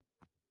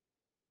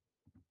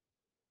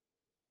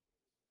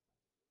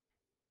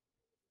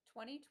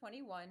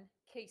2021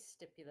 Case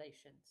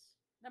Stipulations.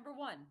 Number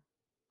 1.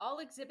 All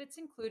exhibits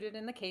included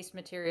in the case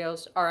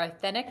materials are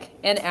authentic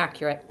and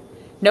accurate.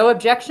 No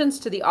objections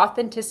to the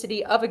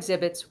authenticity of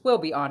exhibits will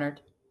be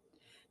honored.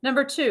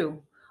 Number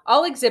 2.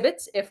 All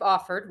exhibits, if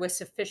offered with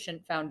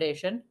sufficient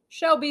foundation,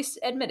 shall be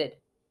admitted.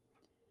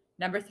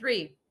 Number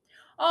 3.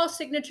 All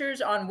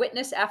signatures on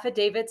witness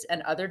affidavits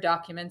and other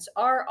documents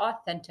are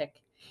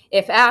authentic.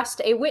 If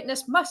asked, a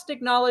witness must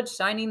acknowledge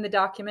signing the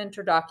document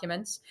or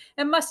documents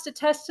and must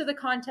attest to the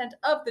content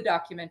of the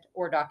document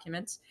or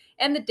documents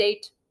and the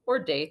date or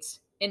dates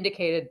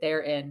indicated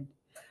therein.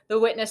 The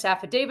witness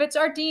affidavits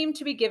are deemed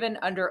to be given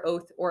under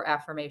oath or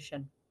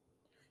affirmation.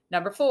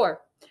 Number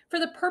 4. For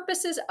the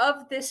purposes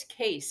of this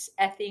case,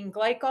 ethylene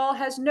glycol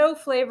has no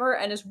flavor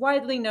and is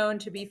widely known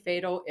to be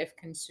fatal if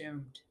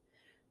consumed.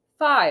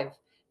 5.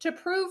 To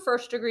prove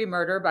first-degree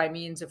murder by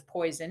means of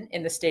poison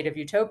in the state of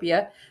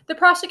Utopia, the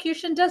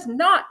prosecution does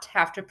not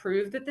have to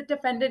prove that the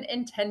defendant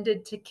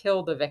intended to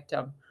kill the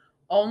victim,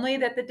 only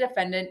that the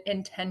defendant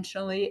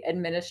intentionally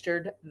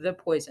administered the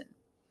poison.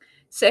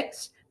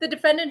 6. The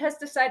defendant has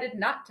decided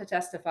not to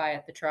testify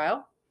at the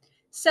trial.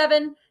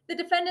 7. The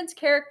defendant's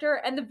character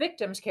and the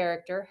victim's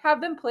character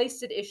have been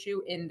placed at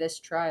issue in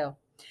this trial.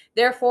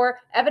 Therefore,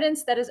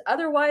 evidence that is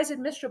otherwise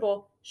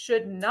admissible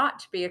should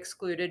not be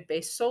excluded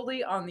based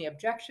solely on the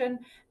objection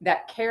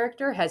that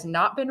character has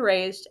not been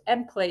raised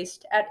and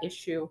placed at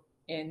issue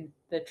in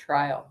the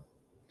trial.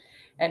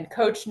 And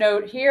coach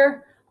note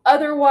here,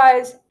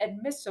 otherwise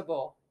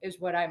admissible is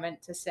what I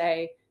meant to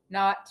say,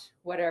 not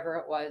whatever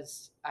it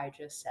was I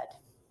just said.